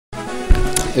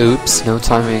Oops, no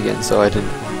timing again, so I didn't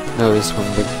notice when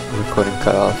the recording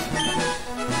cut off.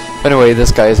 Anyway,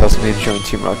 this guy is asking me to join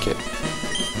Team Rocket.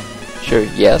 Sure,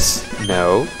 yes,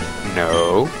 no,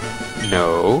 no,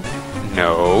 no,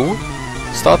 no.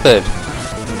 Stop it!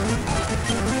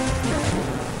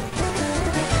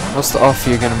 What's the offer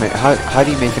you're gonna make? How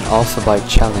do you make an offer by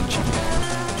challenging me?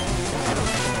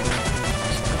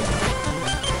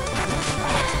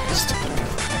 Stupid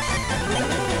people.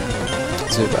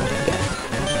 Zuba, yeah.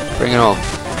 Bring it on.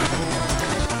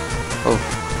 Oh,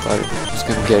 thought it was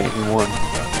gonna get it in one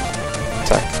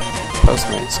attack. Post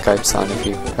my Skype sound if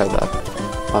you had that.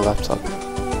 My laptop.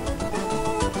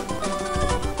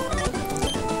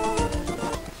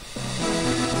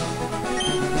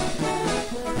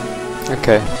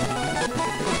 Okay.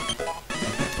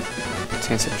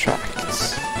 Contains some tracks.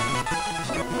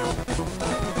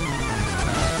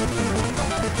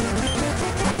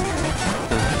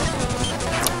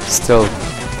 Still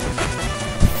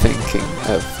thinking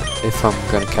of if I'm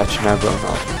gonna catch an arrow or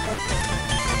not.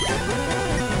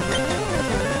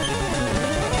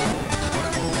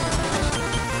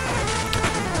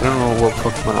 I don't know what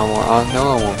Pokemon I want. I know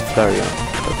I want Flareon,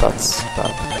 but that's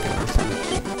about the only thing.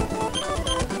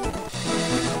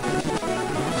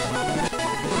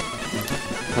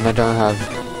 And I don't have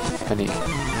any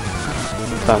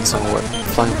plans on what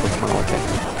flying Pokemon I'll get.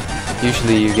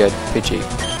 Usually you get Pidgey,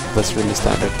 that's really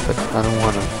standard, but I don't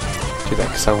want to do that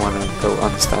because I want to go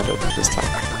unstandard this time.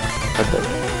 I bet.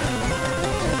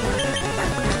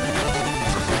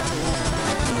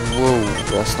 Whoa,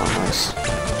 that's not nice.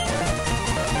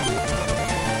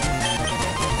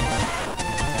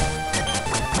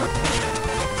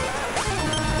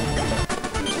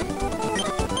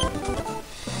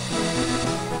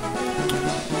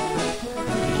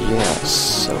 Yes,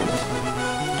 so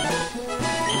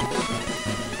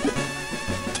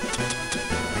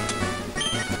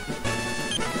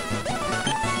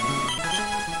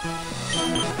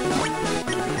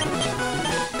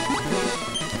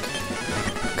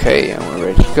okay, and we're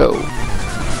ready to go.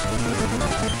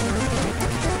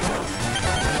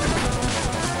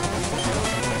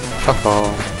 Uh-oh.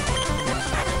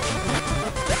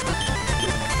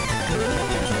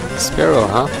 Sparrow,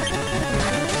 huh?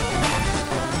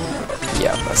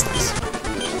 Yeah, that's nice.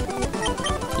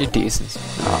 You're decent.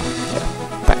 Oh, yeah.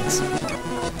 Thanks.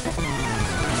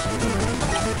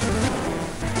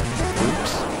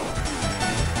 Oops.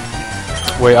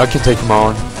 Wait, I can take him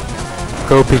on.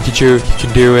 Go Pikachu, you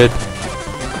can do it.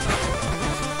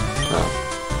 No.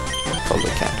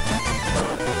 Probably can't.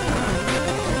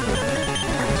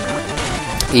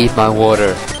 Eat my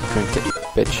water. Drink it,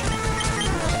 bitch.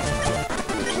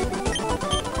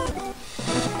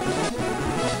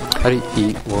 How do you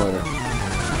eat water?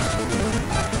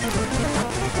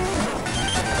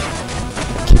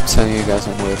 I keep telling you guys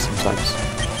I'm weird sometimes.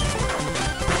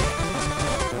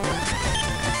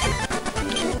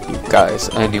 You guys,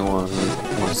 anyone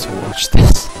who wants to watch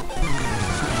this.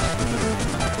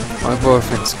 My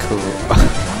boyfriend's cool.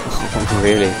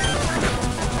 Really?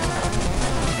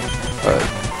 But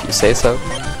if you say so.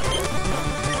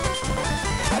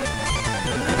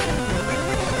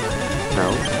 No.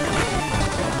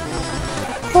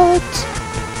 What?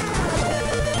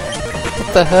 What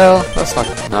the hell? That's not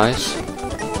nice.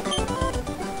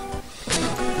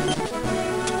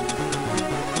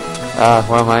 Ah,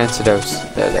 where are my antidotes?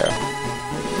 There they are.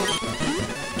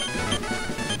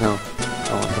 No,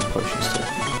 I want the potions too.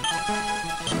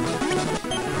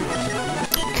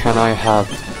 Can I have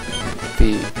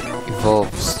the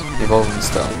evolving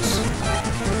stones?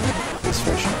 This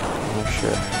version? I'm not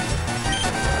sure.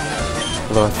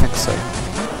 Although I think so.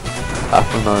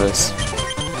 Apple notice.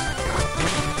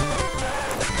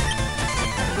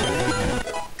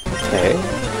 Okay.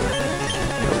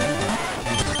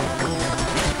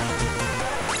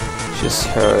 Just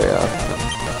hurry up.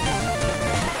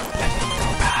 Let me go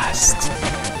past.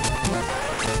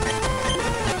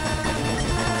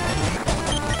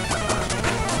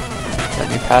 Let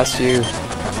me pass you.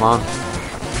 Come on.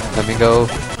 Let me go.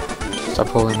 Stop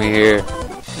holding me here.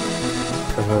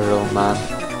 Pervert old man.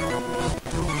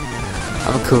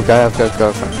 I'm a cool guy, I've got a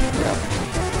girlfriend. Yeah.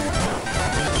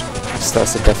 So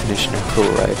that's the definition of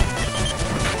cool, right?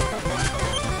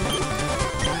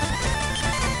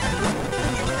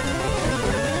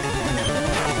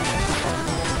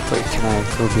 Wait, can I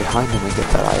go behind him and get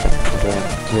that item? Or do I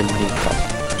really need that?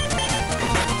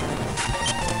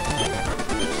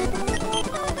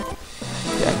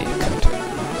 Yeah, I need a code.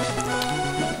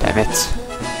 Damn it.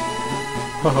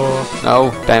 Oh, no,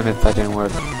 damn it, that didn't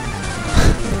work.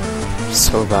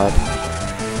 So bad.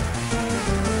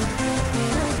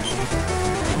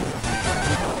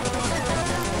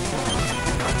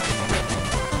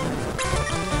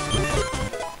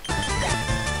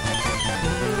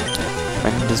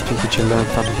 does Pikachu learn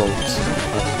Thunderbolts?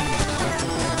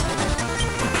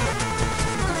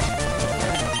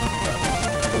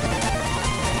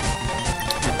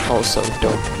 Also,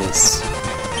 don't miss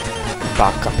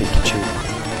Baka Pikachu.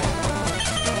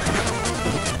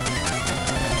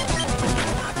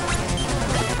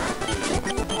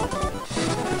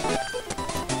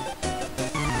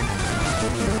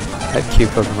 I have cute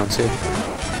Pokemon too.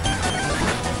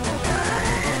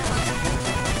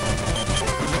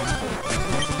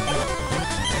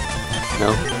 No.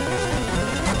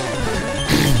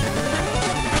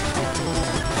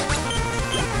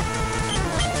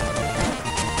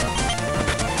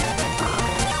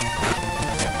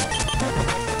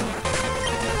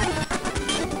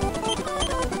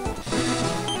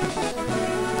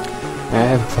 I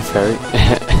have a Clefairy.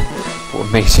 What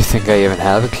makes you think I even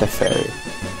have a Clefairy?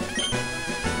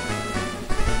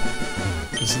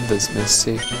 Isn't this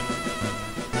Misty?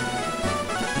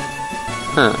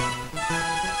 Huh.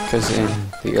 Because in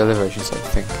the other versions I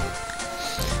think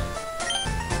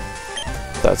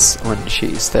that's when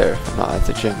she's there, not at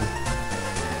the gym.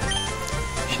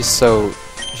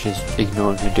 She's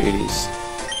ignoring her duties.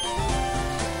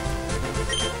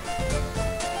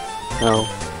 No.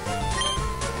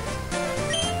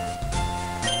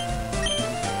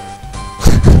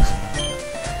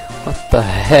 What the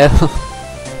hell?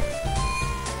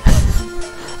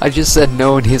 I just said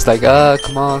no and he's like,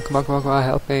 come on,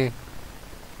 help me.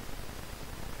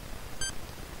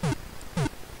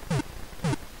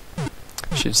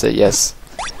 Should say yes.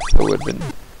 That would have been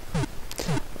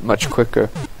much quicker.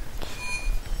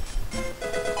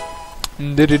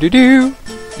 Do-do-do-do.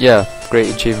 Yeah, great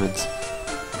achievements.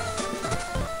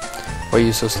 Why are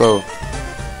you so slow?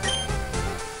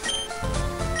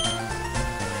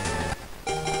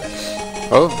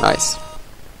 Oh, nice.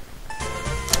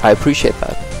 I appreciate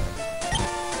that.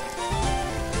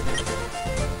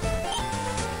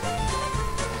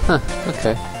 Huh,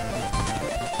 okay.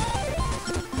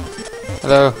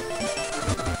 Hello.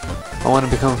 I want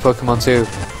to become a Pokemon too.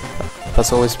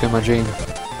 That's always been my dream.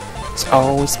 It's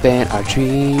always been our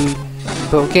dream.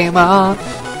 Pokemon.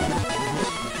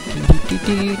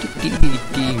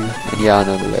 And yeah, I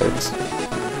know the lyrics.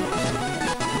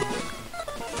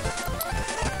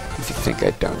 If you think I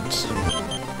don't,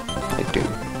 I do.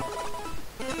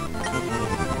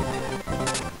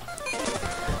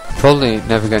 Probably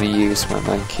never gonna use my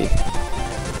monkey.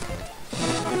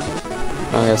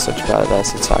 I have such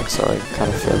badass attacks, so I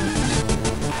kind of feel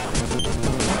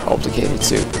obligated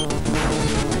to.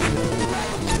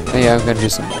 And yeah, I'm gonna do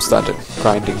some standard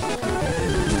grinding.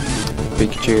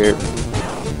 Pikachu.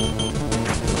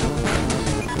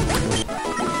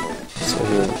 So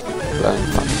here, learn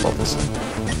Thunderbolts.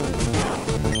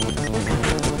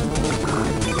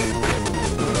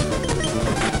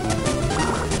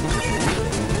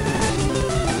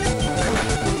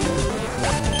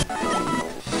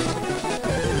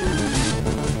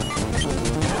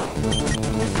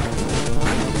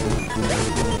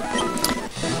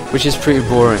 Which is pretty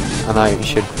boring, and I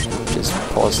should just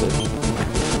pause the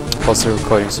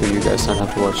recording so you guys don't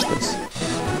have to watch this.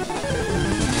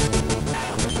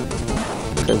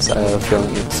 Because I have a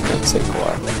feeling it's going to take a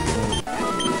while.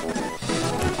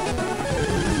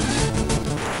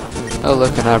 Oh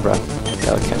look, an Abra.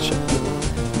 I'll catch it.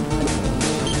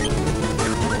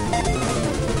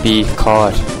 Be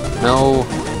caught. No!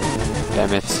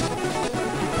 Damn it.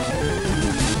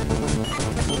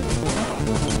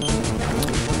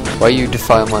 Why you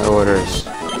defy my orders?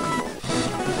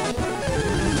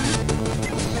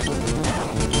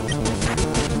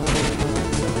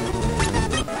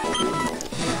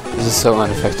 This is so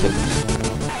unaffected.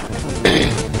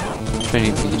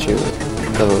 Training Pikachu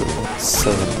level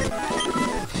 7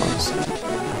 Pokemons.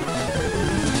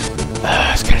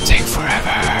 It's gonna take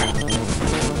forever.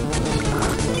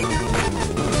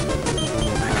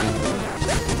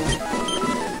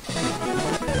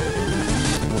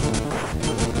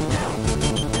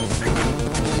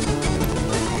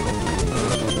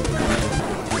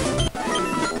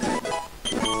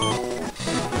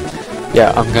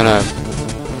 Yeah, I'm gonna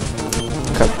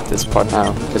cut this part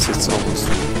now because it's almost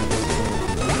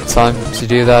time to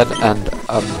do that, and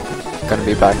I'm gonna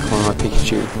be back on my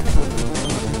Pikachu.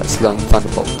 Let's learn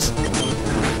Thunderbolts.